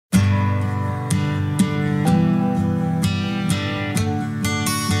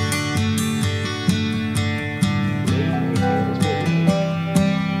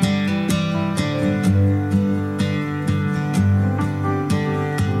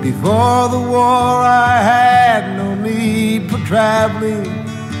Before the war I had no need for traveling.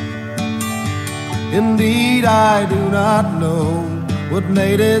 Indeed, I do not know what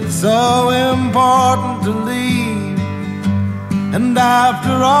made it so important to leave. And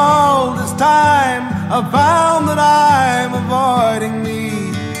after all this time, I found that I'm avoiding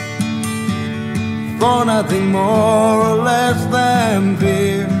need for nothing more or less than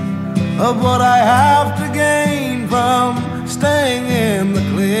fear of what I have to gain from staying in the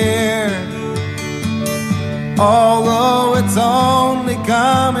clear. Although it's only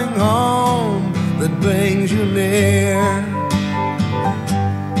coming home that brings you near.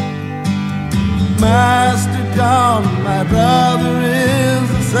 Master John, my brother, is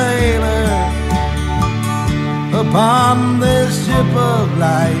a sailor upon this ship of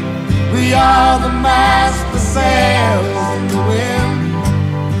light. We are the mast, the sails, and the wind.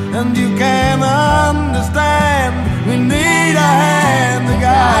 And you can understand, we need a hand to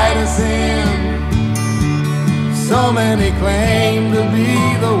guide us in. So many claim to be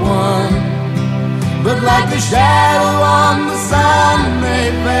the one, but like the shadow on the sun, they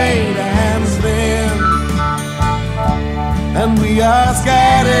fade and spin. And we are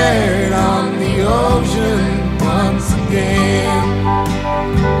scattered on the ocean once again.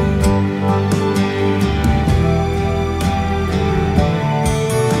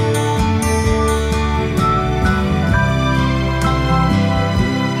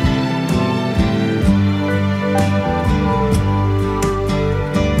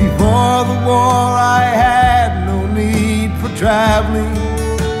 Before the war I had no need for traveling.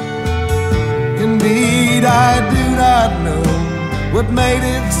 Indeed, I do not know what made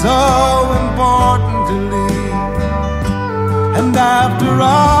it so important to leave. And after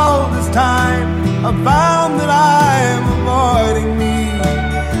all this time, I found that I am avoiding need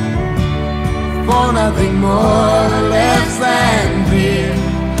for nothing more or less than fear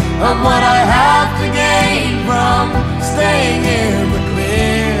of what I have to gain from staying in the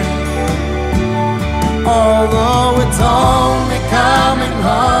clear. Although